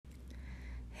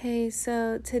Hey,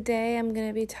 so today I'm going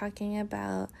to be talking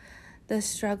about the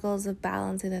struggles of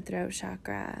balancing the throat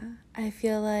chakra. I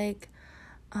feel like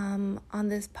on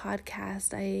this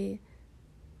podcast I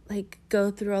go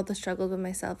through all the struggles with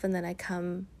myself, and then I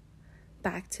come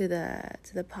back to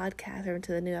the podcast or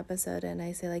to the new episode and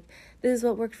I say this is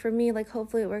what worked for me,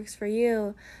 hopefully it works for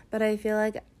you. But I feel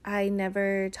like I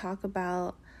never talk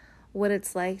about what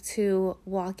it's like to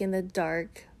walk in the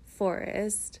dark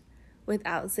forest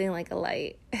without seeing a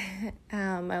light.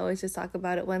 I always just talk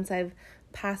about it once I've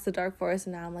passed the dark forest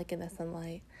and now I'm in the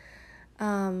sunlight.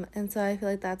 And so I feel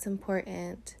like that's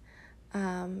important.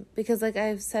 Because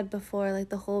I've said before,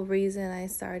 the whole reason I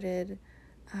started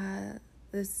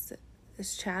this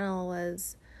channel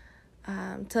was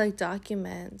to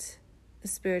document the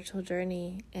spiritual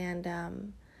journey.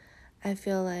 And I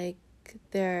feel like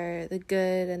they're the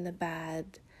good and the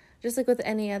bad. Just with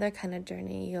any other kind of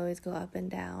journey, you always go up and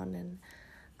down. And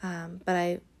but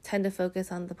I tend to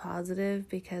focus on the positive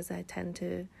because I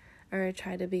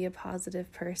try to be a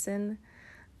positive person.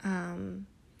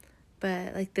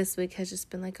 But this week has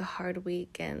just been a hard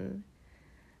week, and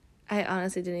I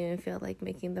honestly didn't even feel like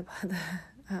making the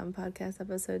podcast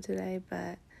episode today.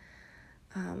 But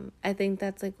I think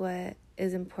that's what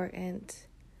is important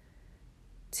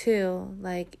too.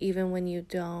 Even when you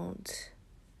don't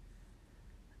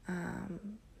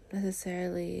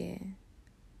necessarily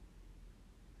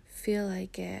feel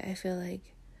like it, I feel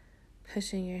like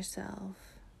pushing yourself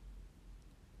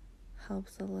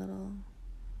helps a little.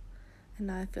 And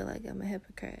now I feel like I'm a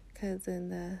hypocrite because in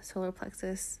the solar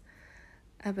plexus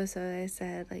episode I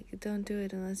said don't do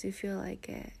it unless you feel like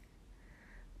it.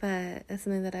 But that's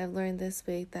something that I've learned this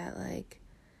week, that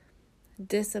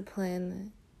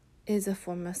discipline is a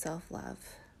form of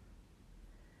self-love.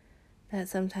 That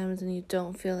sometimes when you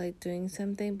don't feel like doing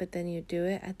something but then you do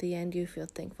it, at the end you feel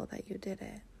thankful that you did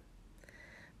it.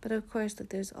 But of course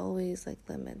there's always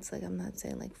limits. I'm not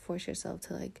saying force yourself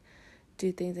to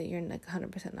do things that you're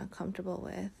 100% not comfortable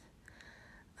with.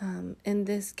 In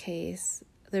this case,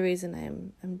 the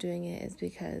reason I'm doing it is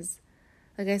because,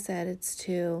 like I said, it's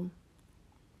to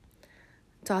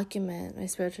document my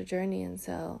spiritual journey, and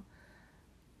so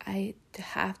I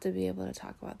have to be able to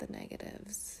talk about the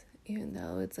negatives, even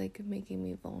though it's making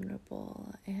me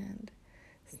vulnerable and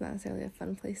it's not necessarily a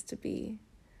fun place to be.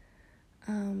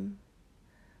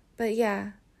 But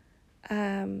yeah, I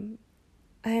am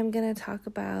going to talk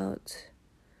about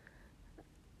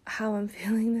how I'm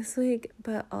feeling this week,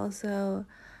 but also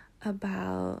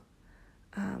about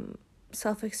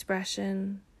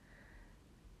self-expression,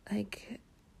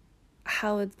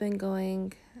 how it's been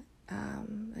going,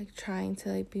 trying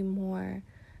to be more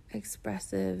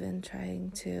expressive and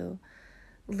trying to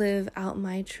live out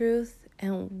my truth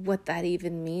and what that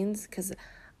even means, because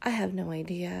I have no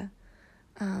idea.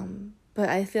 But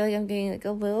I feel like I'm getting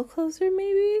a little closer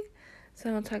maybe.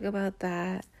 So I'll talk about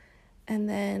that. And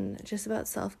then just about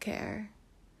self-care.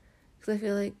 Because I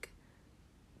feel like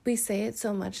we say it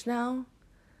so much now.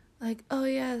 Oh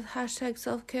yeah, hashtag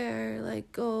self-care.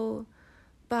 Go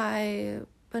buy a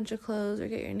bunch of clothes or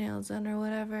get your nails done or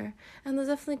whatever. And those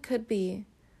definitely could be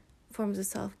forms of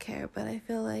self-care. But I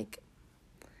feel like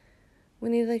we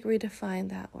need to redefine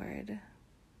that word.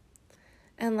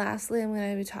 And lastly, I'm going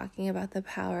to be talking about the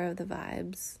power of the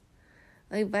vibes.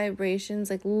 Vibrations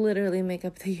literally make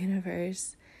up the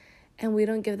universe, and we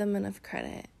don't give them enough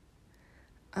credit.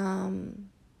 And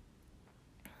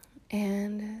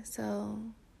so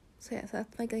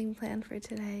that's my game plan for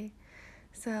today.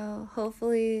 So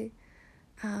hopefully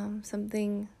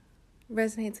something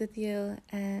resonates with you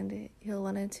and you'll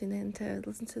want to tune in to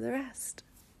listen to the rest.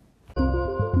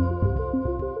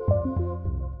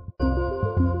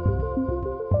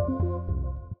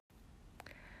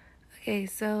 Okay,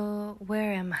 so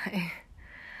where am I?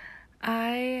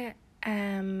 I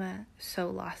am so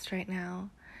lost right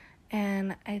now.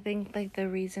 And I think the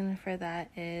reason for that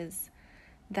is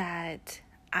that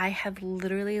I have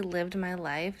literally lived my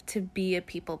life to be a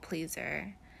people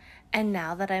pleaser. And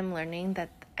now that I'm learning that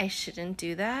I shouldn't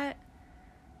do that,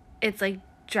 it's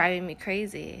driving me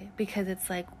crazy, because it's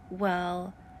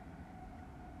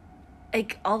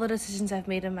all the decisions I've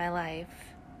made in my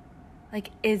life,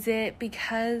 is it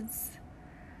because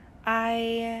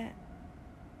I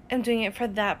am doing it for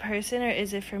that person, or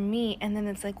is it for me? And then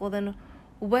it's well, then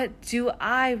what do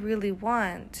I really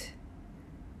want?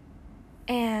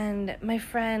 And my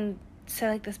friend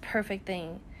said this perfect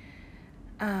thing.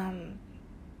 My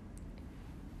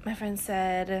friend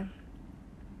said,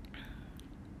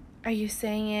 are you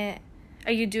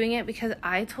doing it because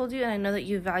I told you and I know that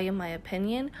you value my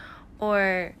opinion?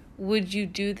 Or would you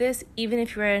do this even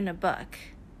if you read it in a book?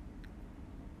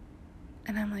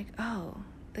 And I'm like, oh,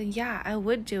 then yeah, I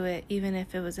would do it even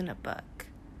if it was in a book.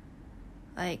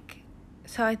 Like,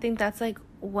 so I think that's like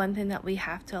one thing that we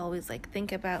have to always like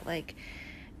think about, like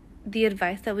the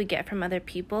advice that we get from other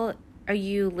people. Are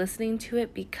you listening to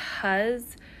it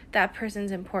because that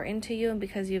person's important to you and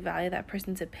because you value that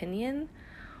person's opinion?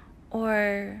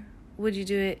 Or would you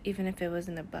do it even if it was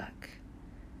in a book?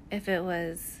 If it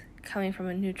was coming from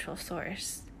a neutral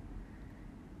source?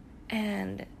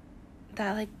 And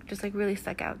that like just like really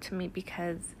stuck out to me,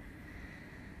 because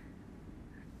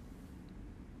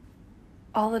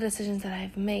all the decisions that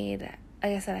I've made,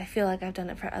 like I said, I feel like I've done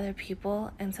it for other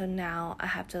people, and so now I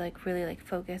have to like really like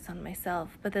focus on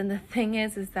myself. But then the thing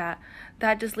is that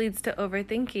just leads to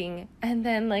overthinking. And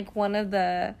then like one of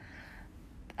the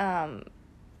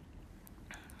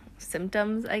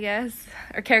symptoms, I guess,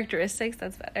 or characteristics,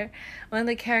 that's better. One of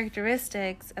the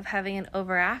characteristics of having an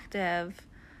overactive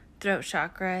throat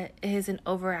chakra is an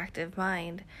overactive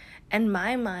mind. And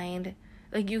my mind,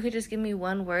 like, you could just give me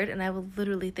one word and I will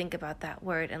literally think about that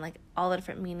word and like all the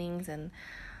different meanings and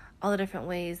all the different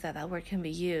ways that that word can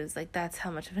be used. Like, that's how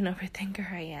much of an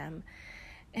overthinker I am.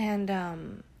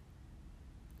 And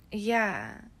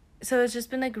yeah, so it's just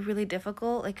been like really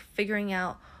difficult, like figuring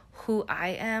out who I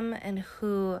am and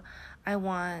who I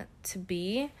want to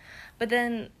be. But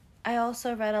then I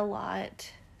also read a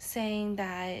lot saying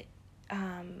that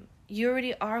you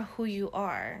already are who you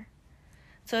are.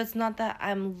 So it's not that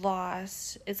I'm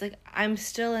lost. It's like I'm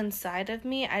still inside of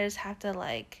me. I just have to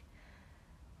like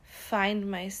find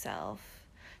myself.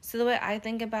 So the way I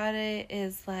think about it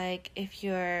is like, if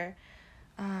you're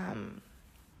I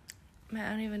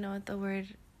don't even know what the word,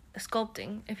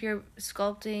 sculpting. If you're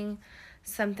sculpting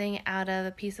something out of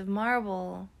a piece of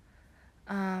marble,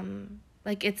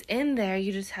 like it's in there,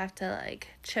 you just have to like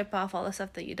chip off all the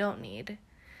stuff that you don't need.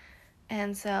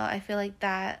 And so I feel like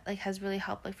that like has really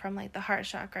helped, like from like the heart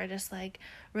chakra, just like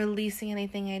releasing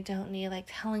anything I don't need, like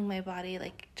telling my body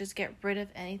like just get rid of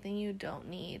anything you don't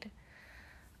need,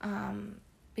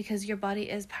 because your body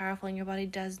is powerful and your body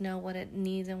does know what it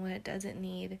needs and what it doesn't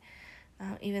need,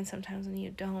 even sometimes when you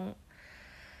don't.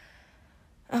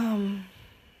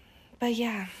 But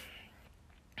yeah,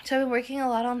 so I've been working a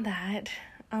lot on that,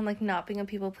 on like not being a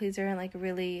people pleaser and like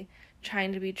really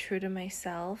trying to be true to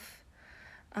myself.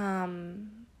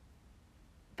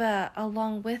 But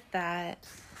along with that,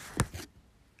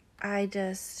 I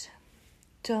just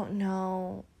don't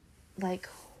know, like,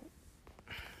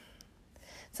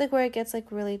 it's like where it gets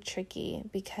like really tricky,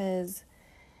 because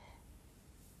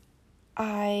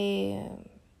I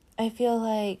feel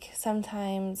like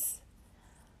sometimes,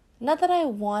 not that I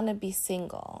want to be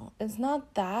single, it's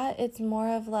not that, it's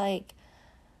more of like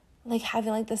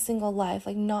having like the single life,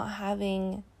 like not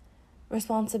having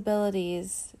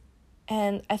responsibilities.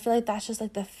 And I feel like that's just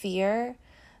like the fear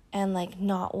and like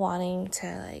not wanting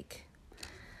to, like,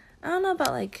 I don't know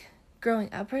about like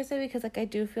growing up per se, because like I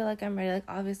do feel like I'm ready. Like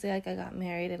obviously like I got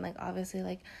married and like obviously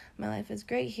like my life is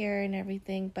great here and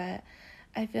everything, but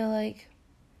I feel like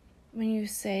when you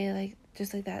say like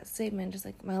just like that statement, just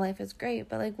like my life is great,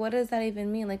 but like what does that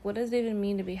even mean? Like what does it even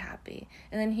mean to be happy?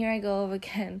 And then here I go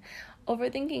again,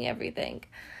 overthinking everything.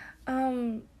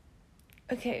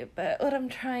 Okay, but what I'm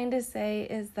trying to say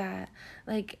is that,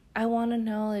 like, I want to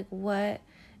know, like, what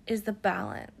is the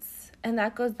balance? And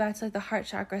that goes back to, like, the heart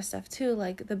chakra stuff, too,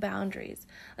 like, the boundaries.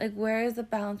 Like, where is the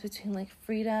balance between, like,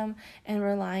 freedom and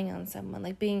relying on someone?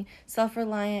 Like, being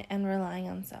self-reliant and relying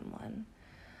on someone.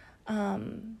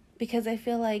 Because I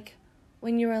feel like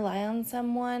when you rely on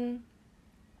someone,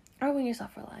 or when you're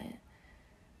self-reliant,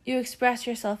 you express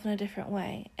yourself in a different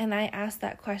way. And I asked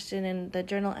that question in the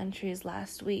journal entries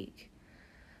last week.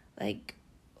 Like,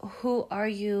 who are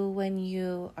you when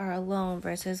you are alone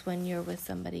versus when you're with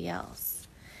somebody else?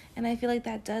 And I feel like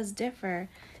that does differ.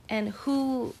 And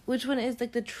which one is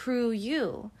like the true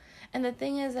you? And the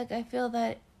thing is, like, I feel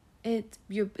that it's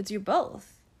your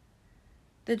both.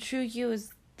 The true you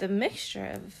is the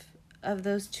mixture of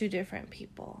those two different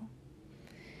people.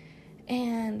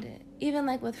 And even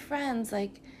like with friends,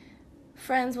 like,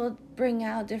 friends will bring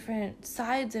out different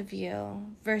sides of you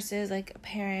versus like a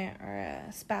parent or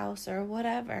a spouse or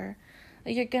whatever.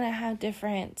 Like, you're gonna have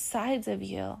different sides of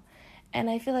you. And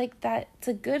I feel like that's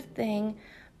a good thing.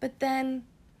 But then,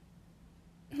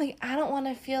 like, I don't want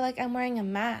to feel like I'm wearing a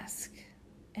mask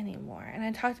anymore. And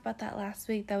I talked about that last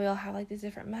week, that we all have like these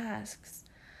different masks.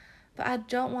 But I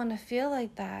don't want to feel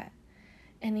like that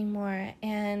anymore.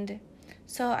 And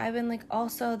so I've been like,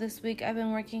 also this week I've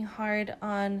been working hard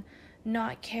on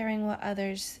not caring what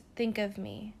others think of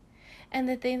me. And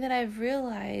the thing that I've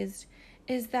realized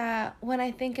is that when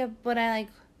I think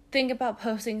about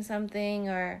posting something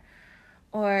or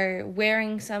or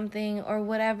wearing something or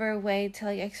whatever way to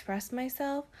like express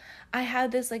myself, I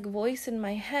have this like voice in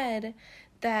my head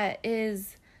that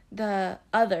is the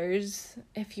others,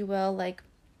 if you will, like,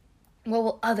 what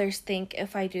will others think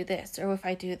if I do this or if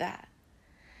I do that?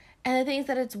 And the thing is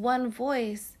that it's one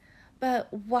voice,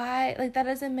 but why, like, that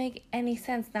doesn't make any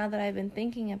sense now that I've been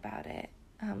thinking about it.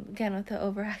 Again, with the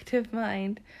overactive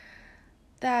mind,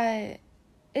 that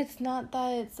it's not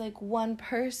that it's like one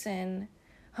person.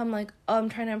 I'm like, oh, I'm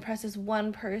trying to impress this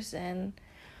one person,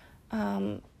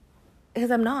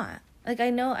 because I'm not. Like, I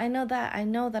know that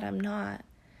I'm not.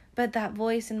 But that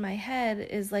voice in my head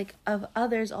is like of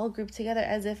others all grouped together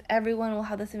as if everyone will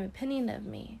have the same opinion of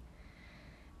me.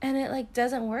 And it like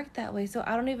doesn't work that way. So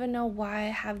I don't even know why I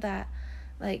have that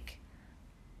like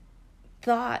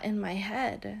thought in my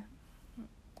head.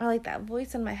 Or like that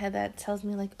voice in my head that tells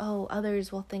me like, oh,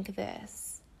 others will think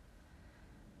this.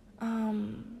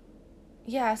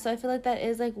 Yeah, so I feel like that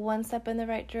is like one step in the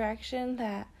right direction,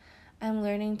 that I'm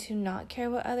learning to not care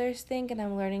what others think, and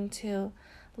I'm learning to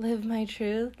live my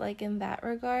truth, like in that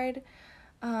regard.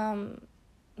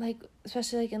 Like,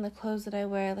 especially like in the clothes that I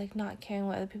wear, like not caring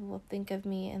what other people will think of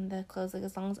me in the clothes, like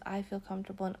as long as I feel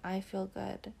comfortable and I feel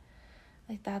good,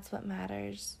 like that's what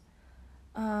matters.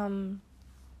 And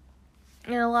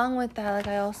along with that, like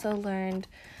I also learned,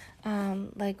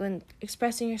 like when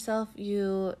expressing yourself,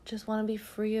 you just want to be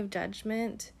free of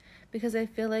judgment, because I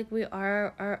feel like we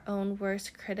are our own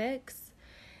worst critics,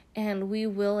 and we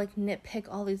will like nitpick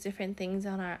all these different things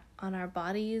on our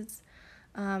bodies.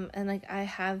 And like I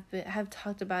have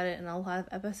talked about it in a lot of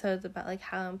episodes about like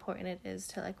how important it is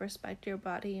to like respect your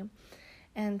body,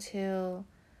 and to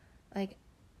like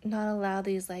not allow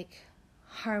these like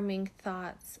harming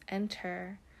thoughts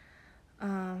enter,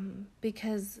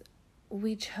 because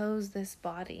we chose this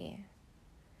body,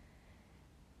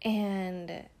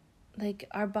 and like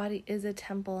our body is a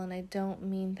temple. And I don't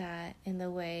mean that in the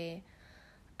way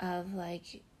of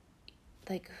like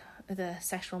the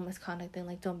sexual misconduct thing,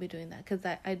 like don't be doing that, because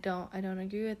I don't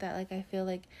agree with that. Like I feel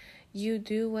like you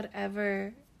do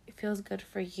whatever feels good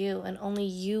for you, and only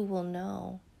you will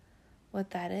know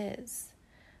what that is.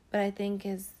 But I think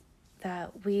is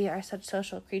that we are such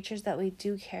social creatures that we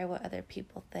do care what other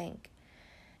people think.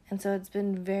 And so it's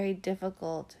been very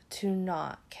difficult to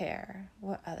not care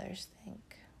what others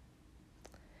think.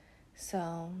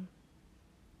 So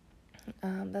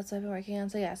that's what I've been working on.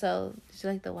 So yeah, so these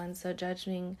are like the ones. So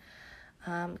judging,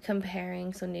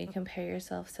 comparing. So when you compare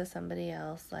yourself to somebody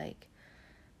else, like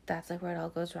that's like where it all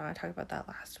goes wrong. I talked about that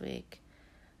last week.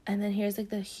 And then here's like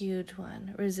the huge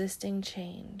one: resisting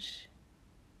change.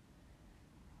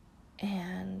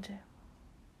 And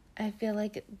I feel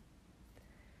like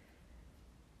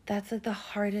that's like the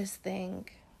hardest thing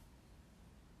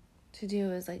to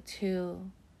do, is like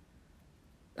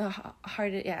the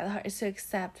hardest to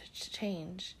accept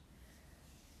change.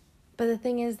 But the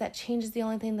thing is that change is the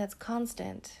only thing that's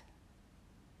constant,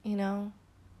 you know?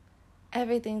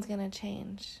 Everything's gonna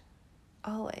change,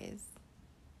 always.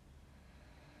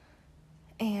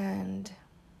 And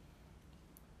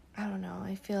I don't know,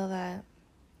 I feel that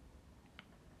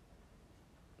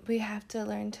we have to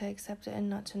learn to accept it and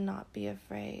not be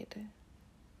afraid.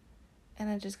 And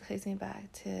it just takes me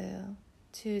back to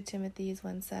 2 Timothy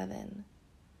 1:7,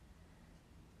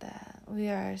 that we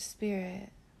are a spirit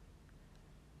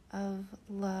of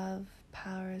love,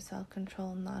 power,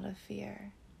 self-control, not of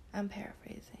fear. I'm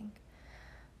paraphrasing.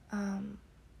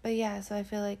 But yeah, so I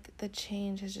feel like the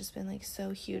change has just been like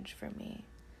so huge for me.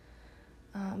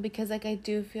 Because like I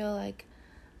do feel like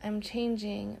I'm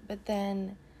changing, but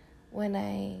then when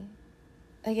I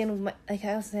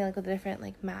also say like with the different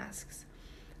like masks.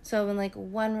 So in like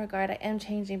one regard I am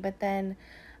changing, but then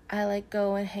I like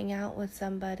go and hang out with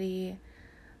somebody,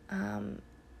 and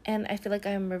I feel like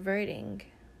I'm reverting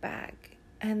back.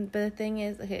 But the thing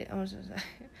is, okay,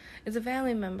 it's a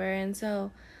family member, and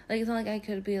so like it's not like I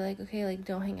could be like, okay, like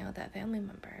don't hang out with that family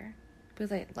member,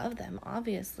 because I love them,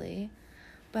 obviously.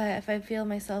 But if I feel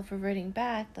myself reverting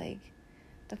back, like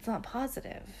that's not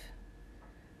positive.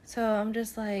 So I'm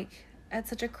just like at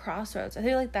such a crossroads. I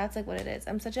feel like that's like what it is.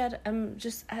 I'm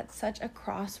just at such a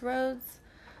crossroads,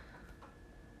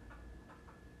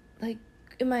 like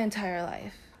in my entire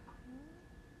life,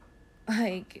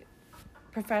 like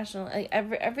professional, like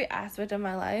every aspect of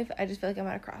my life. I just feel like I'm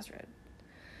at a crossroad.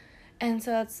 And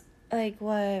so that's like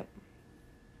what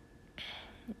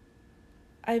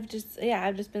I've just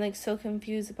been like so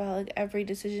confused about like every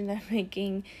decision I'm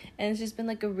making, and it's just been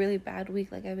like a really bad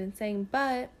week, like I've been saying.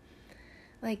 But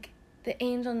like the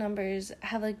angel numbers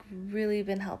have like really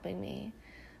been helping me.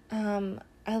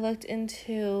 I looked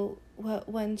into what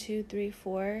 1, 2, 3,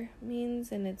 4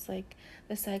 means, and it's like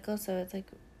the cycle, so it's like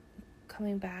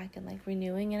coming back and like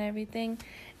renewing and everything.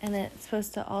 And it's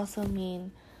supposed to also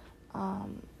mean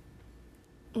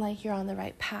like you're on the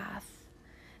right path.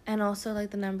 And also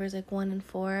like the numbers like 1 and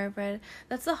 4 I've read.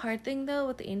 That's the hard thing though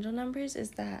with the angel numbers,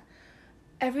 is that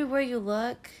everywhere you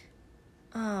look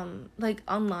like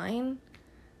online,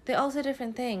 they all say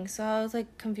different things. So I was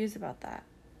like confused about that,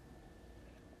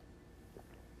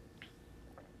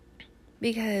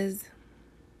 because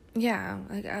yeah,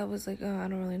 like I was like, oh, I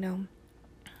don't really know.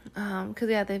 Because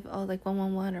yeah, they've all like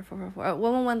 111 or 444.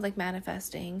 111's like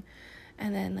manifesting,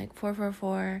 and then like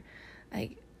 444,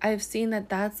 like I've seen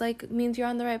that's like means you're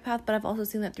on the right path, but I've also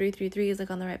seen that 333 is like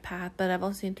on the right path, but I've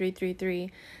also seen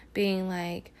 333 being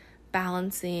like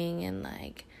balancing and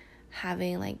like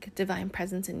having like divine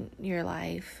presence in your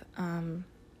life.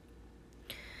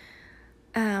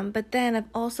 But then I've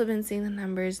also been seeing the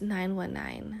numbers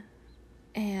 919,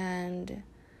 and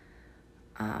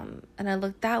I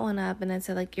looked that one up, and it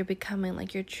said like you're becoming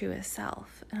like your truest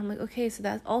self, and I'm like, okay, so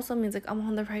that also means like I'm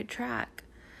on the right track.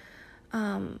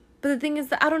 But the thing is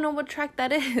that I don't know what track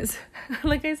that is.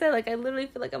 Like I said, like I literally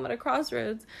feel like I'm at a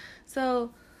crossroads.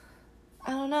 So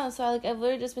I don't know. So I've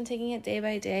literally just been taking it day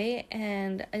by day,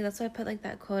 and like that's why I put like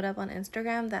that quote up on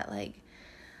Instagram that like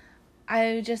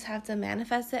I just have to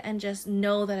manifest it and just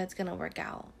know that it's gonna work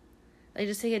out. Like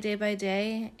just take it day by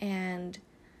day, and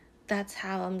that's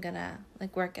how I'm gonna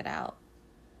like work it out.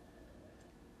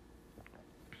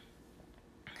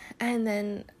 And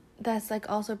then that's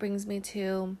like also brings me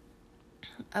to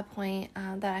a point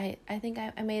that I think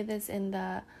I made this in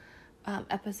the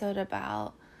episode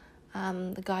about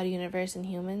the God, universe, and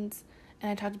humans,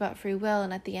 and I talked about free will,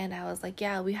 and at the end I was like,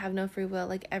 yeah, we have no free will,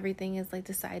 like everything is like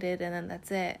decided and then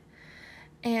that's it.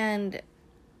 And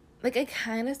like I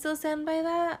kind of still stand by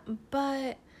that,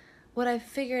 but what I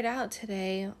figured out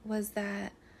today was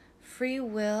that free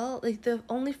will, like the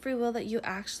only free will that you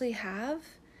actually have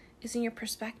is in your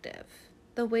perspective,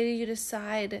 the way you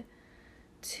decide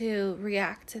to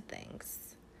react to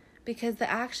things, because the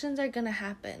actions are going to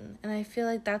happen, and I feel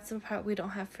like that's the part we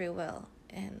don't have free will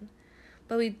in,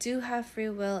 but we do have free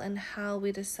will in how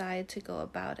we decide to go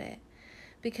about it.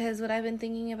 Because what I've been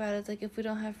thinking about is like, if we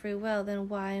don't have free will, then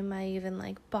why am I even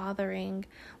like bothering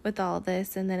with all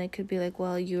this? And then it could be like,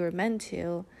 well, you were meant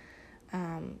to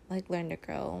like learn to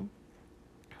grow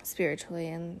spiritually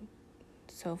and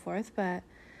so forth, but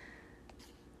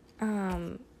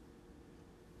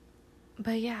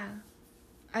yeah,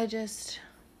 I just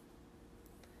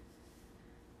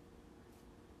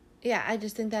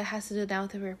think that has to do now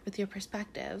with your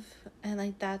perspective, and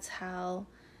like that's how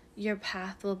your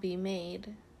path will be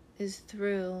made, is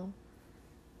through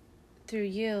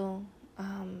you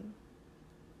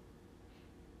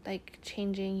like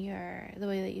changing the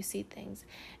way that you see things.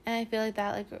 And I feel like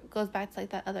that like goes back to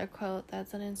like that other quote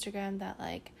that's on Instagram, that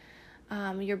like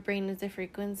your brain is the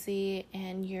frequency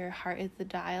and your heart is the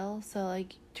dial. So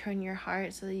like turn your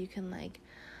heart so that you can like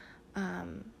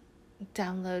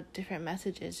download different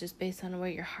messages just based on where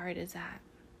your heart is at.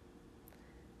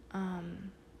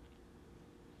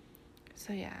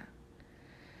 So yeah.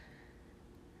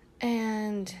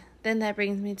 And then that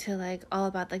brings me to like all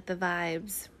about like the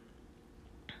vibes.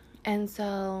 And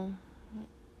so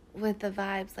with the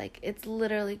vibes, like it's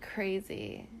literally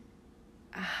crazy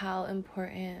how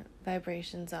important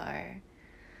vibrations are.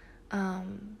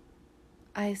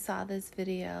 I saw this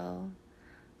video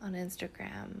on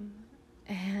Instagram,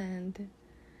 and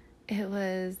it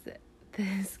was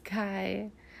this guy.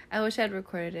 I wish I'd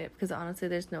recorded it, because honestly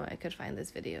there's no way I could find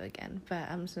this video again, but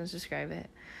I'm just going to describe it.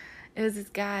 It was this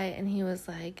guy, and he was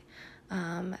like,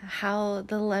 how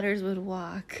the letters would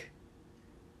walk.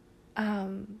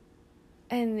 And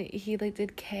he like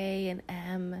did K and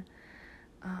M,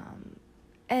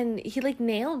 and he like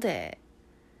nailed it.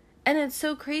 And it's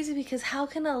so crazy, because how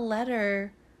can a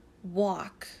letter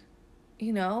walk,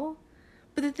 you know?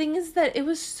 But the thing is that it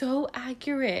was so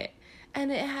accurate,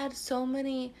 and it had so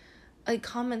many like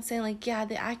comments saying like, yeah,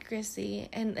 the accuracy,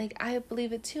 and like I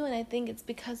believe it too. And I think it's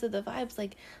because of the vibes.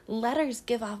 Like letters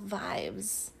give off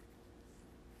vibes.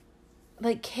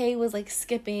 Like K was like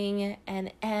skipping,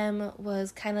 and M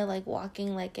was kind of like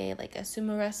walking like a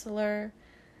sumo wrestler,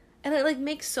 and it like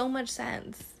makes so much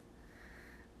sense.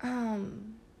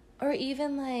 Or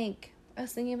even like I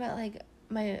was thinking about like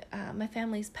my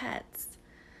family's pets.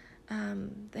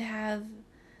 They have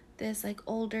this like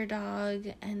older dog,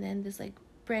 and then this like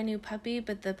brand new puppy,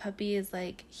 but the puppy is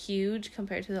like huge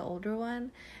compared to the older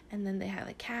one, and then they have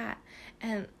a cat.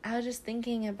 And I was just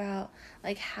thinking about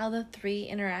like how the three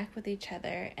interact with each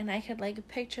other, and I could like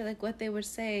picture like what they would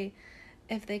say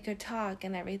if they could talk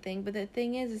and everything. But the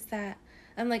thing is that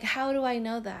I'm like, how do I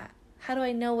know that? How do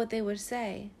I know what they would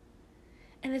say?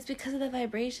 And it's because of the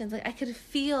vibrations. Like, I could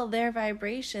feel their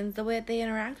vibrations, the way that they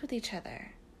interact with each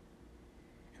other.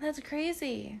 And that's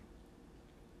crazy.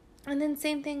 And then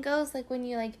same thing goes, like, when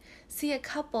you, like, see a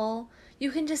couple,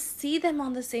 you can just see them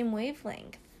on the same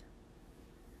wavelength.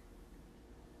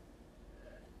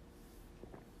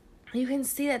 You can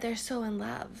see that they're so in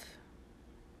love.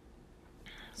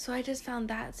 So I just found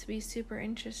that to be super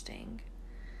interesting.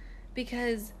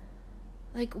 Because,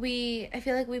 like, I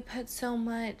feel like we put so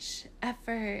much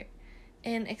effort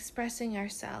in expressing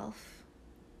ourselves.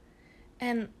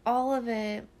 And all of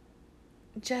it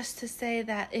just to say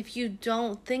that if you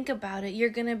don't think about it, you're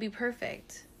going to be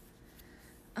perfect.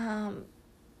 And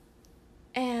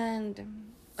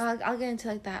I'll get into,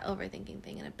 like, that overthinking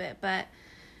thing in a bit. But,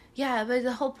 yeah, but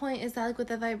the whole point is that, like, with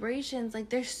the vibrations, like,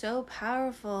 they're so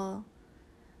powerful.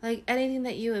 Like, anything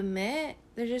that you emit,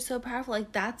 they're just so powerful.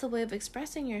 Like, that's a way of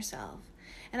expressing yourself.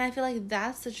 And I feel like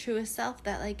that's the truest self,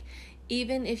 that, like,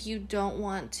 even if you don't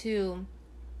want to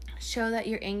show that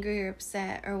you're angry or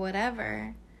upset or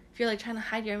whatever, if you're, like, trying to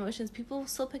hide your emotions, people will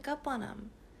still pick up on them.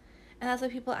 And that's why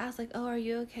people ask, like, oh, are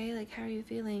you okay? Like, how are you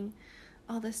feeling?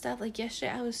 All this stuff. Like,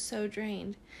 yesterday I was so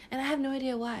drained. And I have no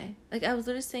idea why. Like, I was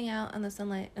literally sitting out in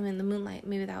the moonlight.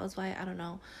 Maybe that was why. I don't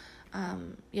know.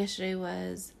 Yesterday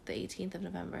was the 18th of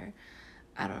November.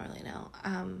 I don't really know.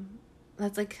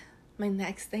 That's, like, my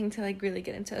next thing to, like, really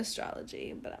get into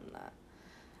astrology, but I'm not.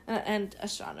 And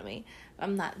astronomy.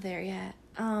 I'm not there yet.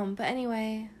 But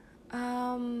anyway,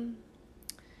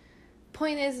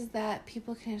 point is that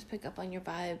people can just pick up on your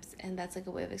vibes, and that's, like,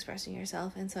 a way of expressing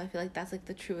yourself. And so I feel like that's, like,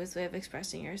 the truest way of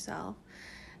expressing yourself.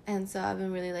 And so I've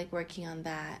been really, like, working on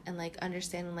that and, like,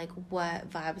 understanding, like, what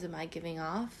vibes am I giving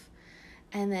off.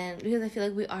 And then, because I feel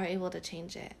like we are able to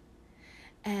change it.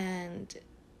 And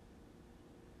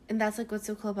that's, like, what's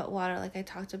so cool about water. Like, I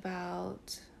talked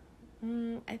about,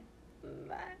 I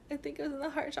think it was in the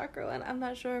heart chakra one. I'm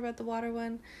not sure about the water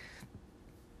one.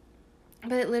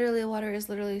 But water is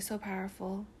literally so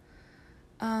powerful.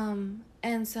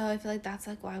 And so I feel like that's,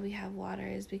 like, why we have water,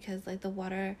 is because, like, the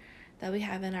water that we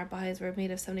have in our bodies, we're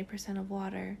made of 70% of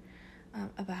water,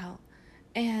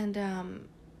 And,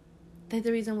 like,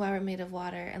 the reason why we're made of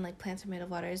water and, like, plants are made of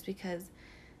water is because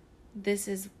this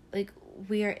is, like,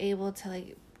 we are able to,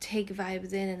 like, take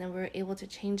vibes in, and then we're able to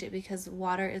change it, because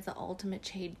water is the ultimate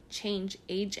change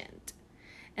agent.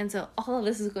 And so all of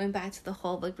this is going back to the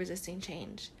whole, like, resisting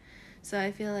change. So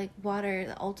I feel like water,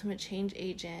 the ultimate change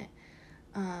agent,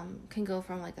 can go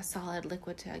from, like, a solid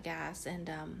liquid to a gas. And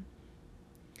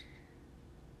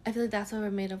I feel like that's why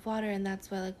we're made of water, and that's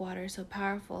why, like, water is so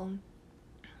powerful.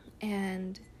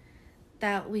 And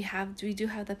that we do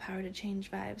have the power to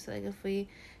change vibes. So, like, if we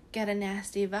get a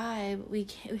nasty vibe, we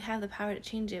have the power to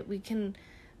change it. We can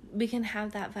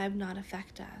have that vibe not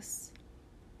affect us.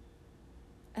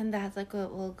 And that's, like,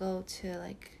 what will go to,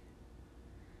 like,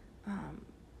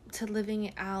 to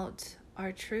living out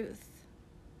our truth.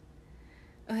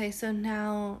 Okay, so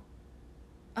now,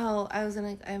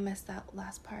 I missed that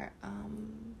last part.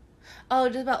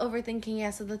 Just about overthinking.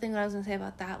 Yeah, so the thing that I was going to say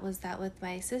about that was that with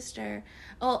my sister,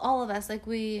 all of us, like,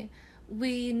 we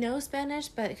know Spanish,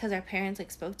 but because our parents,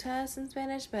 like, spoke to us in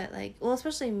Spanish, but, like, well,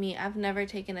 especially me, I've never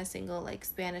taken a single, like,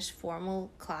 Spanish formal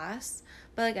class,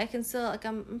 but, like, I can still, like,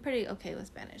 I'm pretty okay with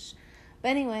Spanish. But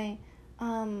anyway,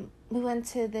 we went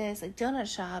to this, like, donut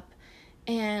shop,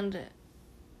 and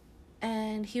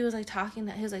he was, like, talking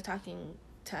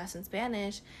to us in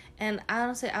Spanish, and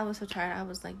honestly, I was so tired, I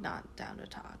was, like, not down to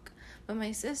talk. But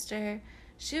my sister,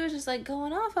 she was just, like,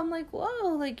 going off. I'm like,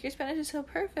 whoa, like, your Spanish is so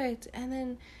perfect. And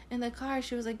then in the car,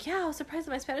 she was like, yeah, I was surprised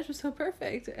that my Spanish was so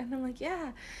perfect. And I'm like,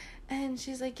 yeah. And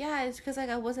she's like, yeah, it's because, like,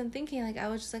 I wasn't thinking, like, I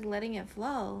was just, like, letting it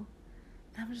flow.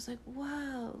 And I'm just like,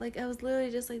 wow. Like, I was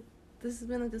literally just, like, this has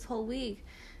been, like, this whole week,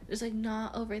 just, like,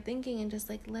 not overthinking and just,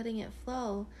 like, letting it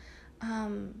flow.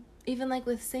 Even, like,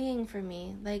 with singing for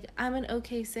me, like, I'm an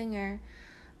okay singer,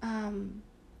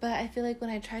 but I feel like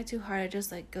when I try too hard, it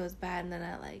just, like, goes bad, and then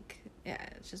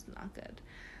it's just not good,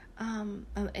 and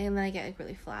then I get, like,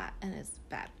 really flat, and it's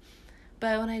bad.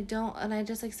 But when I don't, and I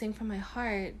just, like, sing from my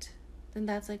heart, then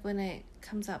that's, like, when it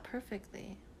comes out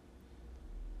perfectly.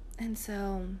 And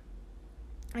so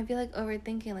I feel like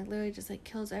overthinking, like, literally just, like,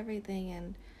 kills everything.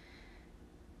 And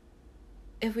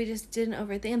if we just didn't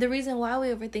overthink, and the reason why we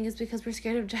overthink is because we're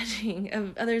scared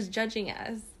of others judging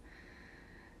us.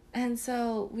 And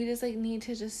so we just, like, need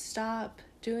to just stop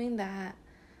doing that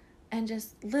and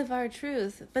just live our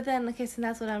truth. But then, okay, so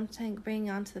that's what I'm saying, bringing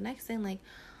on to the next thing. Like,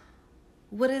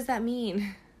 what does that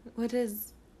mean? What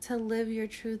does to live your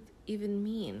truth even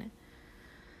mean?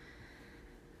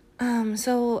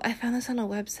 So I found this on a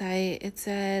website. It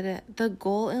said the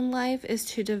goal in life is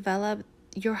to develop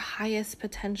your highest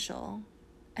potential.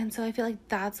 And so I feel like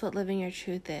that's what living your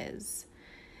truth is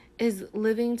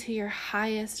living to your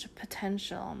highest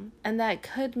potential. And that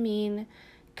could mean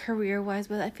career-wise,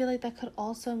 but I feel like that could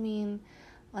also mean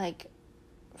like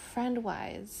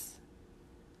friend-wise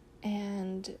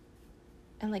and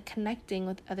like connecting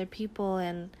with other people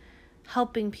and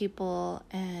helping people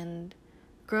and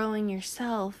growing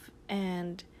yourself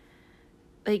and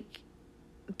like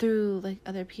through like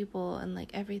other people and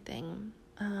like everything.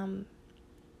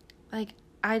 Like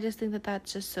I just think that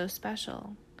that's just so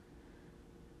special.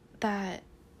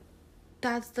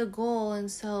 That's the goal.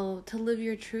 And so to live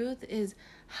your truth is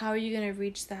how are you going to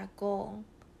reach that goal?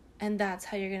 And that's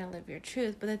how you're going to live your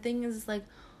truth. But the thing is like,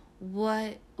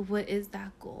 what is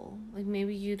that goal? Like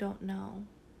maybe you don't know.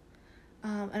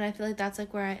 And I feel like that's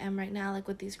like where I am right now, like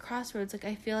with these crossroads. Like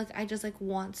I feel like I just like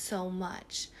want so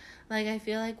much. Like I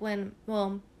feel like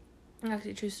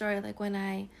actually true story, like when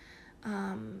I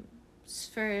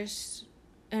first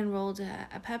enrolled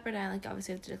at Pepperdine, like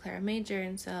obviously I have to declare a major,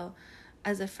 and so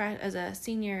as a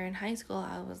senior in high school,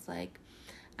 I was like,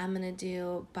 I'm gonna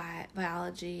do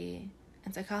biology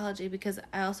and psychology because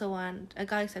I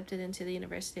got accepted into the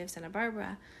University of Santa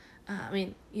Barbara.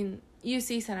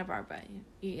 UC Santa Barbara,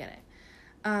 you get it.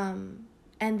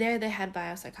 And there they had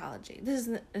biopsychology. This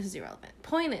is irrelevant.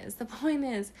 The point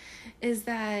is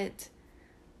that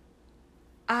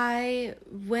I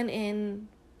went in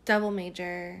double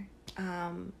major,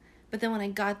 but then when I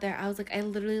got there, I was like, I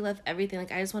literally left everything.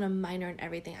 Like, I just want to minor in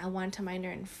everything. I wanted to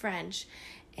minor in French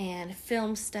and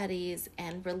film studies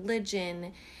and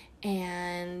religion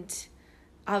and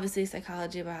obviously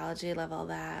psychology, biology, love all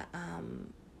that.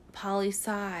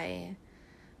 Poli-sci,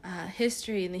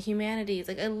 history and the humanities.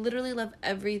 Like, I literally love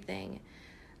everything.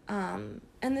 And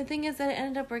the thing is that it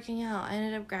ended up working out. I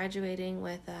ended up graduating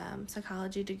with a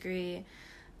psychology degree,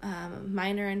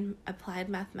 minor in applied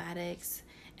mathematics,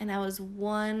 and I was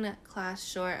one class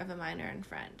short of a minor in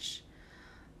French.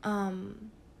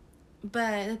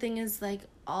 But the thing is, like,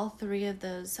 all three of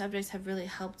those subjects have really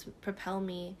helped propel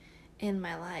me in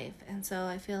my life. And so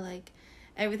I feel like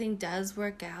everything does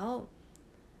work out.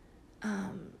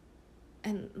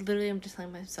 And literally I'm just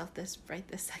telling myself this right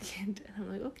this second. And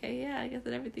I'm like, okay, yeah, I guess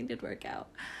that everything did work out.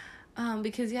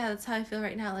 Because, yeah, that's how I feel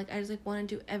right now. Like, I just, like, want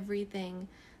to do everything.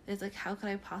 It's like, how could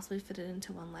I possibly fit it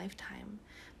into one lifetime?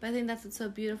 But I think that's what's so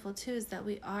beautiful, too, is that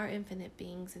we are infinite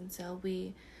beings. And so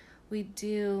we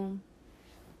do,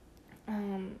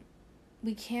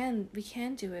 we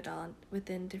can do it all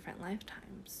within different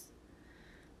lifetimes.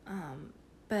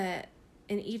 But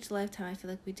in each lifetime, I feel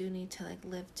like we do need to, like,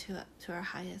 live to our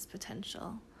highest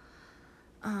potential.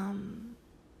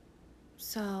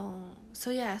 So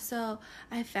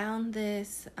I found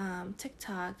this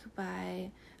TikTok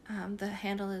by the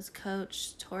handle is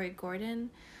Coach Tori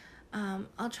Gordon.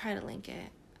 I'll try to link it.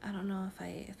 I don't know if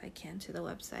I can to the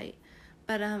website,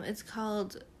 but it's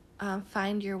called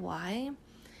Find Your Why,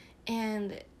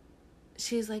 and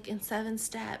she's like, in 7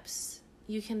 steps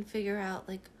you can figure out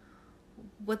like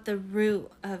what the root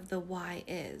of the why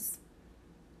is.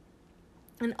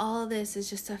 And all of this is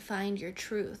just to find your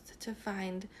truth, to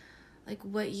find like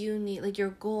what you need, like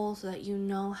your goal, so that you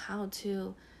know how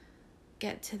to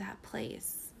get to that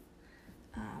place.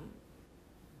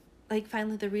 Like find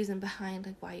like the reason behind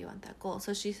like why you want that goal.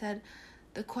 So she said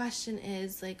the question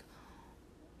is like,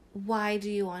 why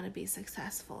do you want to be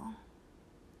successful?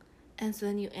 And so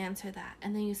then you answer that,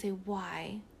 and then you say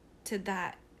why to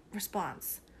that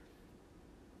response.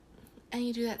 And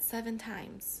you do that 7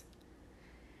 times.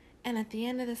 And at the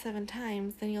end of the 7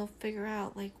 times, then you'll figure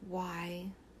out like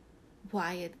why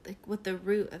it, like what the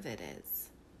root of it is.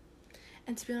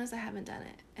 And to be honest, I haven't done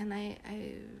it, and I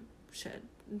should.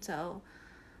 And so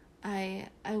I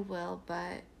will,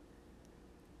 but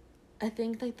I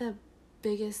think like the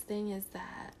biggest thing is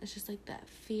that it's just like that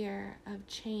fear of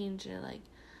change or like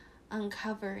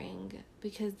uncovering,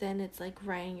 because then it's like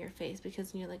right in your face,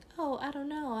 because you're like, oh, I don't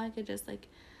know, I could just like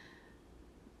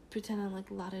pretend I'm like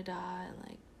la-da-da and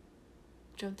like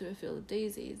jump through a field of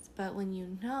daisies. But when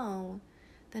you know,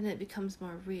 then it becomes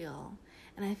more real.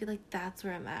 And I feel like that's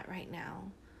where I'm at right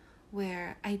now,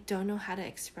 where I don't know how to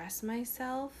express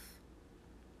myself,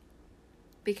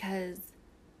 because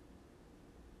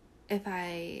if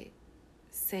I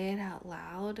say it out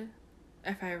loud,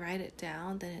 or if I write it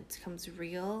down, then it becomes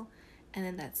real, and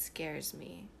then that scares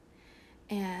me.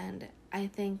 And I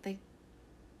think like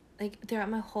throughout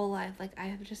my whole life, like I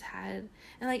have just had,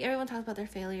 and like everyone talks about their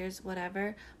failures,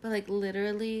 whatever, but like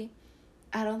literally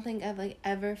I don't think I've like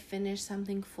ever finished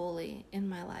something fully in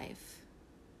my life.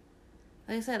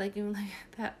 Like I said, like even like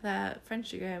that French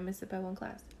degree, I missed it by one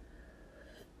class.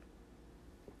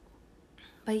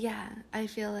 But yeah, I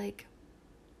feel like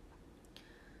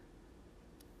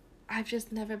I've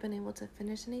just never been able to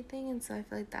finish anything, and so I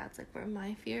feel like that's like where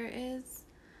my fear is.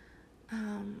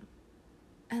 And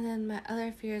then my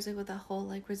other fear is like with the whole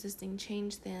like resisting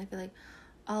change thing. I feel like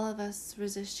all of us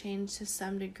resist change to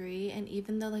some degree, and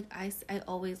even though like I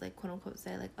always like quote unquote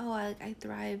say like, oh, I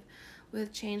thrive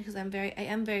with change because I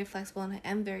am very flexible and I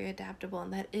am very adaptable,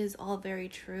 and that is all very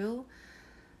true.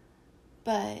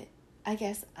 But I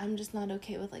guess I'm just not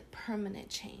okay with like permanent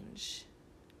change.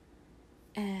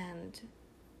 And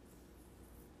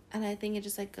I think it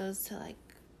just like goes to like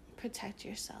protect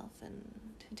yourself and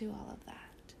to do all of that.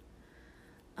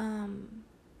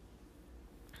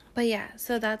 But yeah,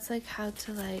 so that's like how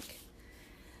to like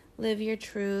live your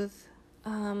truth.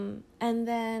 And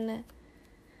then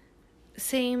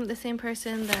the same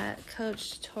person that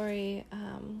coached Tori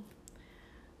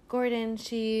Gordon,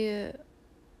 it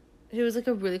was like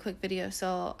a really quick video,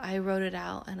 so I wrote it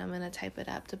out and I'm going to type it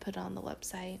up to put it on the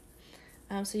website.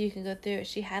 So you can go through it.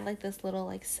 She had like this little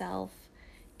like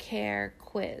self-care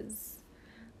quiz.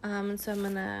 And so I'm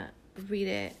going to read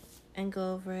it and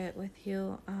go over it with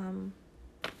you.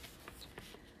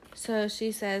 So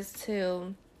she says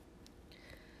to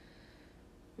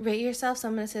rate yourself. So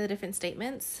I'm going to say the different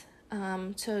statements.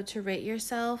 So to rate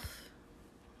yourself,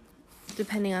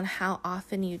 depending on how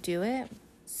often you do it.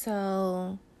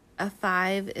 So a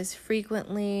 5 is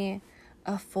frequently,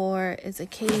 a 4 is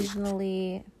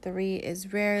occasionally, 3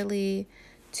 is rarely,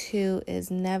 2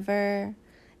 is never,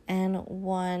 and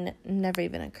 1 never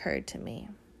even occurred to me.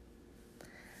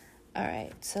 All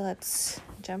right, so let's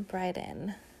jump right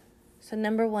in. So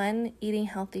number 1, eating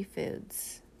healthy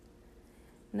foods.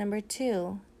 Number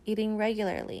 2, eating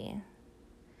regularly.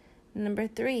 Number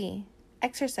 3,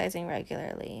 exercising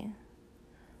regularly.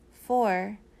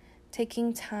 4,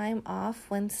 taking time off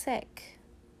when sick.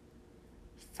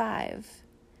 5,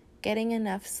 getting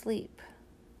enough sleep.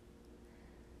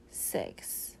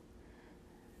 6,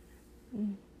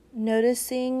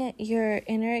 noticing your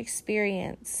inner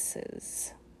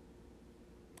experiences.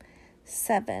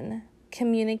 7,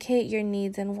 communicate your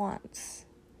needs and wants.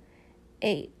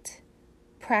 8,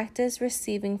 practice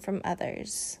receiving from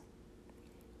others.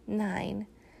 9,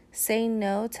 say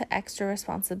no to extra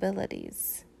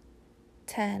responsibilities.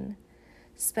 10,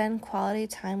 spend quality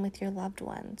time with your loved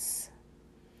ones.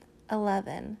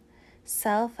 11,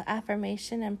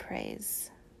 self-affirmation and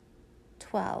praise.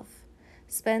 12,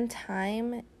 spend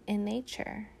time in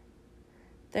nature.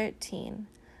 13,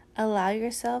 allow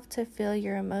yourself to feel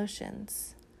your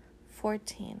emotions.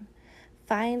 14,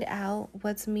 find out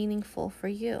what's meaningful for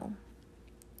you.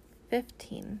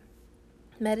 15,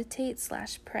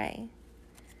 meditate/pray.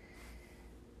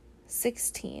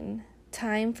 16,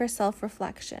 time for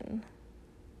self-reflection.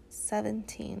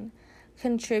 17,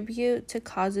 contribute to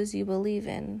causes you believe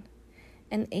in.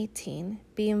 And 18,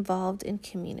 be involved in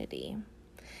community.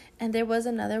 And there was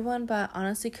another one, but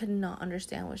honestly could not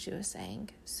understand what she was saying.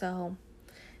 So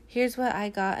here's what I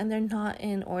got, and they're not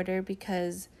in order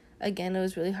because, again, it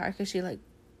was really hard because she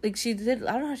she did,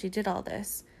 I don't know how she did all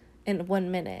this in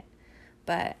 1 minute,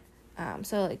 but,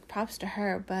 so, like, props to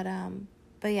her,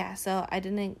 but yeah, so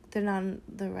they're not in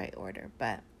the right order,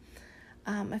 but,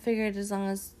 I figured as long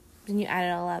as, when you add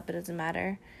it all up, it doesn't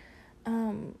matter.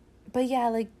 But yeah,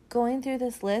 like, going through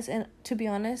this list, and to be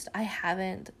honest, I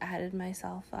haven't added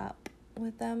myself up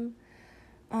with them,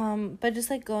 but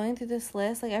just, like, going through this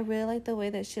list, like, I really like the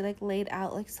way that she, like, laid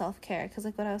out, like, self-care, because,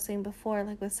 like, what I was saying before,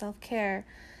 like, with self-care,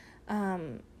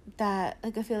 that,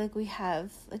 like, I feel like we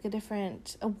have, like,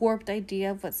 a warped idea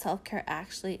of what self-care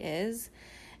actually is.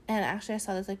 And actually I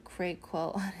saw this, like, great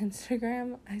quote on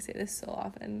Instagram. I say this so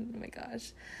often, oh my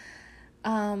gosh,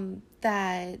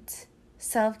 that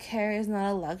self-care is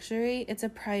not a luxury, it's a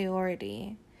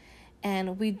priority,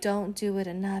 and we don't do it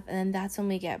enough, and then that's when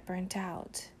we get burnt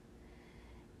out.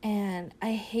 And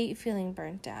I hate feeling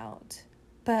burnt out,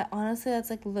 but honestly, that's,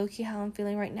 like, low-key how I'm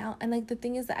feeling right now. And, like, the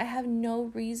thing is that I have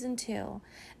no reason to,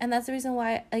 and that's the reason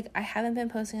why, like, I haven't been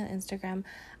posting on Instagram.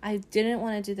 I didn't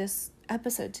want to do this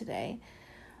episode today,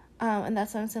 and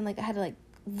that's what I'm saying, like, I had to, like,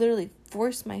 literally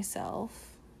force myself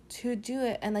to do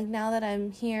it. And, like, now that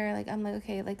I'm here, like, I'm like,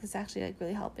 okay, like, this is actually, like,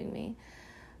 really helping me.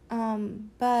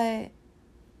 But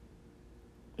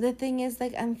the thing is,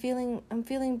 like, I'm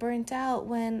feeling burnt out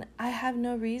when I have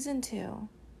no reason to.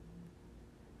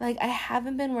 Like, I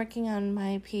haven't been working on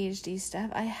my PhD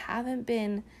stuff. I haven't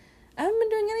been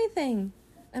doing anything.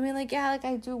 I mean, like, yeah, like,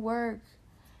 I do work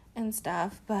and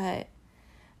stuff, but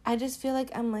I just feel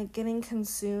like I'm, like, getting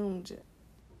consumed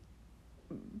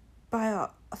by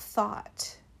a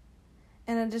thought.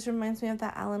 And it just reminds me of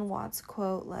that Alan Watts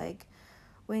quote, like,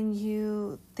 when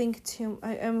you think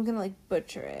I'm gonna like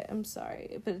butcher it, I'm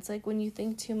sorry, but it's like, when you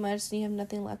think too much, then you have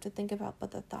nothing left to think about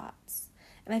but the thoughts.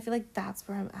 And I feel like that's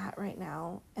where I'm at right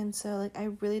now. And so, like, I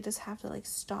really just have to, like,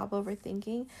 stop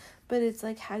overthinking. But it's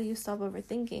like, how do you stop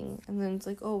overthinking? And then it's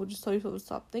like, oh, just tell yourself to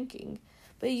stop thinking.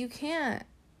 But you can't.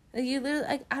 Like, you literally,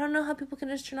 like, I don't know how people can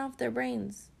just turn off their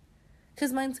brains.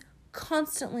 Because mine's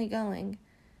constantly going.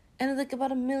 And it's, like,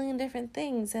 about a million different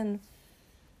things. And,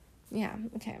 yeah,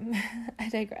 okay. I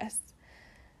digress.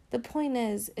 The point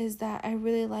is that I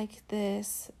really like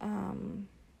this,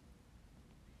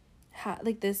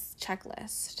 this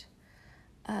checklist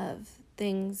of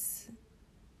things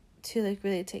to, like,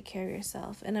 really take care of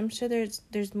yourself. And I'm sure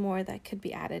there's more that could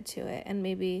be added to it, and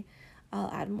maybe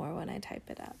I'll add more when I type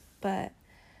it up. But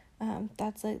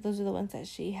that's, like, those are the ones that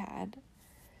she had.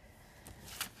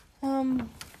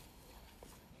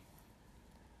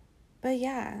 But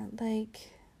yeah,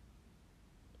 like,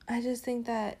 I just think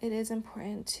that it is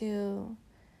important to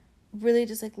really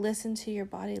just, like, listen to your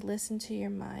body, listen to your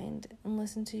mind, and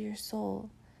listen to your soul.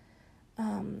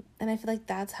 And I feel like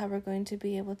that's how we're going to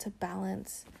be able to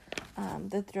balance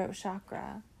the throat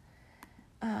chakra.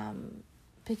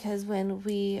 Because when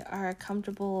we are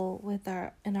comfortable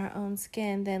in our own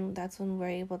skin, then that's when we're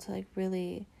able to, like,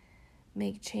 really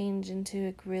make change into,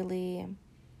 like, really,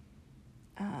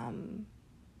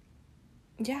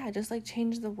 just, like,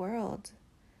 change the world.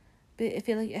 But I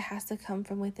feel like it has to come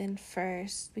from within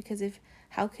first, because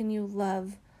how can you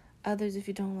love others if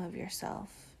you don't love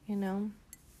yourself, you know?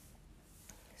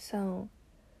 So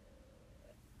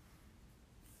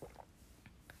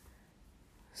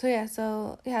like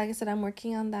I said, I'm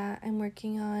working on that. I'm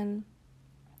working on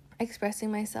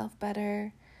expressing myself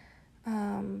better,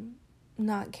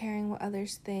 not caring what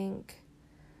others think,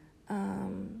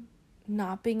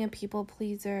 not being a people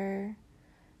pleaser,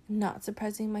 not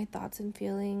suppressing my thoughts and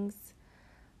feelings.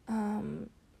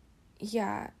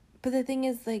 But the thing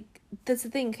is, like, that's the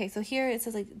thing. Okay, so here it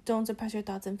says, like, don't suppress your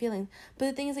thoughts and feelings. But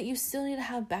the thing is that you still need to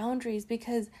have boundaries,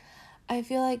 because I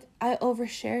feel like I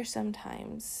overshare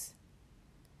sometimes.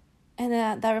 And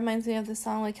that reminds me of the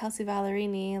song with Kelsey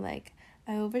Ballerini, like,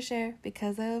 I overshare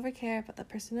because I overcare about the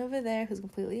person over there who's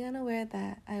completely unaware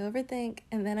that I overthink,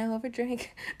 and then I overdrink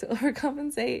to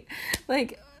overcompensate.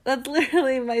 Like, that's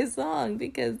literally my song,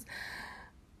 because,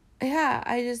 yeah,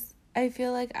 I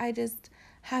feel like I just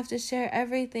have to share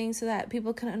everything so that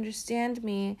people can understand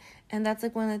me. And that's,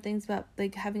 like, one of the things about,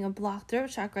 like, having a blocked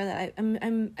throat chakra, that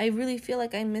I really feel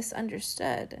like I'm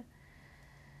misunderstood.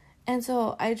 And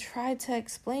so I try to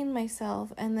explain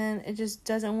myself, and then it just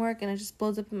doesn't work, and it just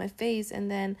blows up in my face.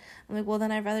 And then I'm like, well,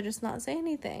 then I'd rather just not say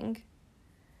anything.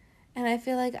 And I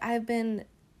feel like I've been,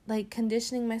 like,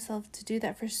 conditioning myself to do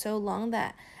that for so long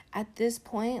that at this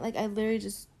point, like, I literally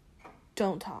just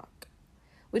don't talk.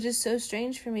 Which is so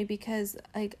strange for me, because,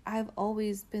 like, I've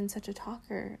always been such a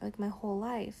talker, like, my whole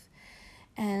life.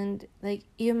 And, like,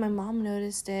 even my mom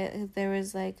noticed it. There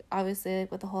was, like, obviously,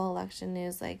 like, with the whole election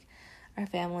news, like, our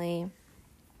family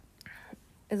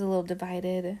is a little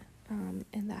divided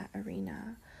in that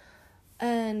arena.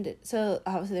 And so,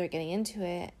 obviously, they were getting into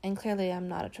it. And clearly, I'm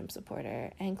not a Trump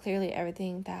supporter. And clearly,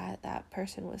 everything that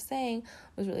person was saying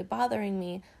was really bothering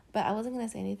me. But I wasn't going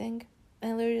to say anything.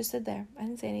 And I literally just stood there. I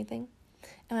didn't say anything.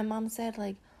 And my mom said,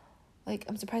 like,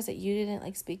 I'm surprised that you didn't,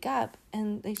 like, speak up.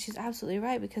 And, like, she's absolutely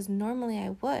right, because normally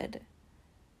I would.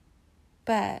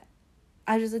 But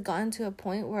I just, like, gotten to a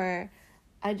point where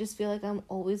I just feel like I'm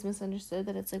always misunderstood,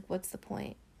 that it's like, what's the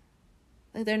point?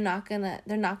 Like, they're not gonna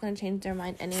change their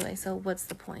mind anyway, so what's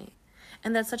the point?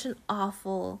 And that's such an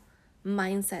awful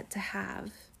mindset to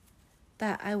have,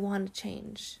 that I want to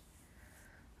change.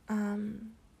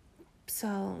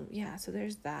 So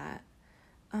there's that.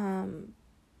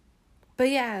 But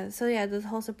this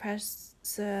whole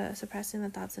suppressing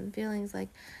the thoughts and feelings, like,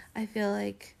 I feel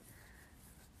like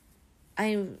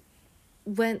I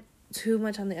went too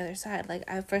much on the other side. Like,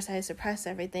 at first I suppressed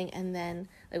everything, and then,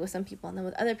 like, with some people, and then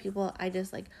with other people, I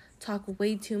just, like, talk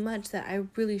way too much that I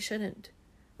really shouldn't.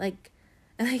 Like,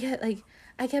 and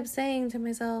I kept saying to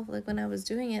myself, like, when I was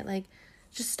doing it, like,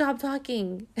 just stop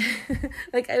talking.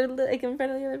 Like, I would, like, in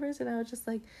front of the other person, I was just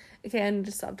like, okay, I need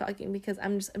to stop talking, because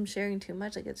I'm sharing too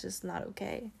much. Like, it's just not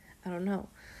okay. I don't know.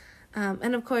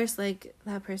 And of course, like,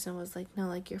 that person was like, no,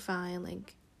 like, you're fine.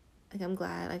 Like, I'm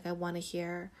glad. Like, I want to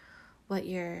hear what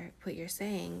you're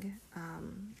saying.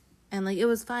 And, like, it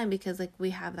was fine, because, like, we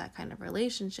have that kind of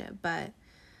relationship. But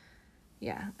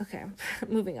yeah, okay,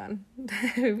 moving on. I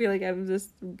feel like I'm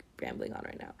just rambling on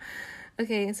right now.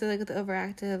 Okay, so like with the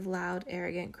overactive, loud,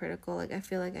 arrogant, critical, like I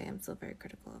feel like I am still very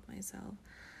critical of myself.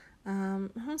 I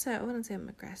wouldn't say I'm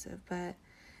aggressive, but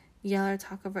yell or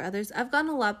talk over others. I've gotten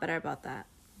a lot better about that.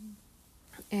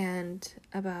 And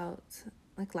about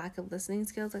like lack of listening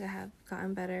skills, like I have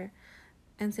gotten better.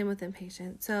 And same with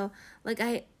impatience. So like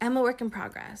I am a work in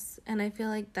progress, and I feel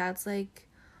like that's like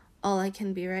all I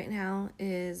can be right now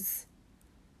is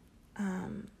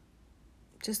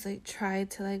just like try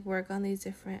to like work on these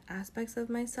different aspects of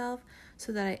myself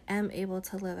so that I am able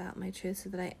to live out my truth, so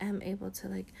that I am able to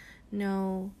like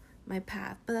know my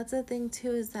path. But that's the thing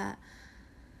too, is that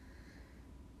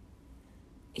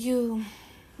you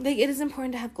like, it is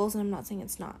important to have goals, and I'm not saying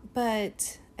it's not,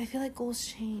 but I feel like goals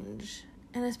change.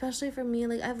 And especially for me,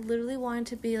 like I've literally wanted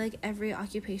to be like every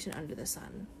occupation under the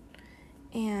sun.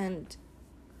 And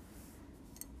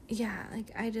yeah,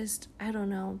 like I don't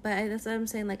know, but that's what I'm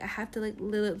saying. Like I have to like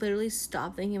literally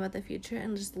stop thinking about the future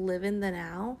and just live in the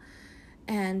now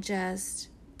and just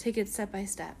take it step by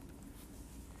step.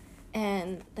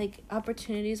 And like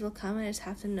opportunities will come, and I just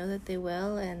have to know that they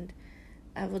will, and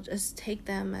I will just take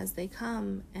them as they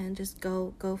come and just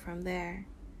go from there.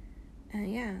 And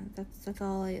yeah,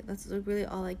 that's really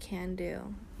all I can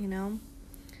do, you know?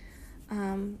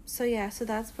 So yeah, so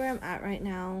that's where I'm at right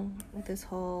now with this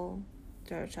whole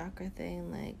throat chakra thing,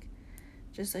 like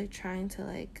just like trying to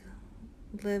like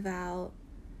live out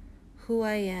who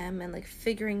I am and like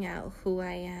figuring out who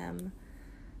I am,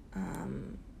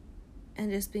 and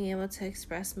just being able to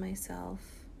express myself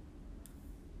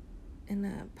in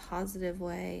a positive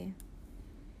way.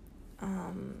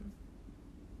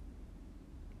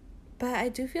 But I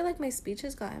do feel like my speech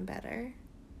has gotten better.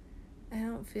 I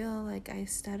don't feel like I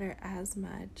stutter as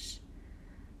much.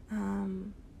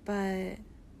 But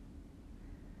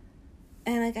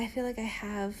and like I feel like I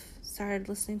have started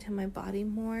listening to my body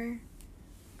more,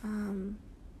 and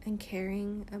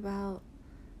caring about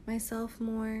myself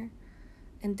more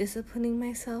and disciplining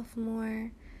myself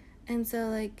more. And so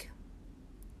like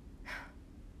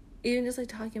even just like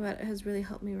talking about it has really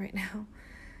helped me right now,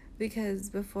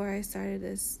 because before I started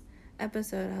this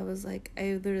episode I was like,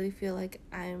 I literally feel like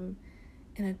I'm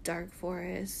in a dark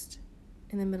forest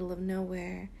in the middle of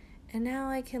nowhere, and now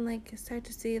I can like start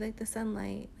to see like the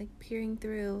sunlight like peering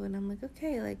through, and I'm like,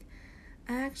 okay, like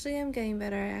I actually am getting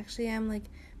better. I actually am like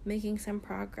making some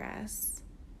progress.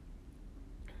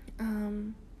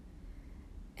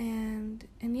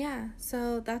 And yeah,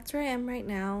 so that's where I am right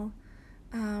now.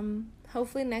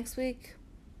 Hopefully next week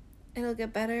it'll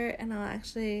get better, and I'll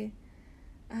actually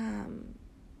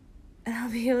and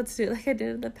I'll be able to do it like I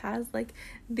did in the past. Like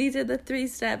these are the 3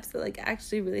 steps that like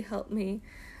actually really helped me.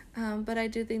 But I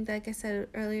do think that, like I said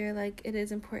earlier, like it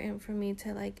is important for me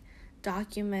to like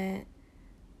document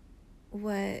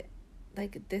what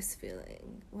like this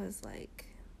feeling was like,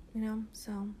 you know?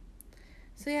 So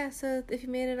yeah, so if you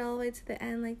made it all the way to the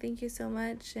end, like thank you so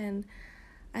much, and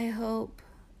I hope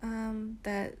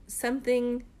that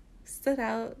something stood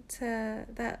out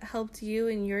that helped you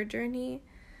in your journey.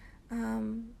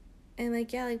 And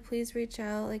like, yeah, like please reach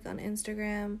out like on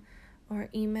Instagram or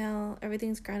email.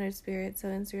 Everything's Grounded Spirits. So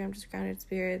Instagram just Grounded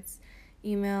Spirits.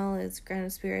 Email is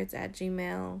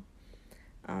groundedspirits@gmail.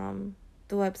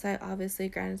 The website, obviously,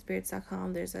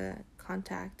 groundedspirits.com. There's a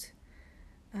contact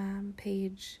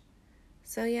page.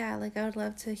 So yeah, like I would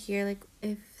love to hear like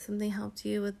if something helped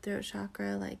you with throat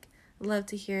chakra. Like I'd love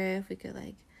to hear if we could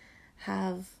like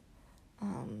have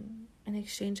an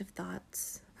exchange of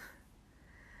thoughts.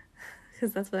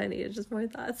 Because that's what I need, just more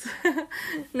thoughts.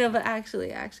 No, but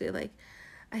actually, like,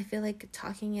 I feel like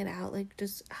talking it out, like,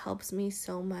 just helps me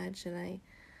so much, and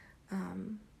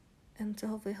and so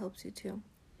hopefully helps you too.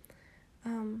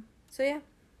 So yeah,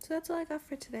 so that's all I got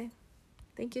for today.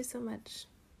 Thank you so much.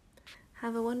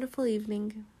 Have a wonderful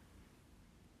evening.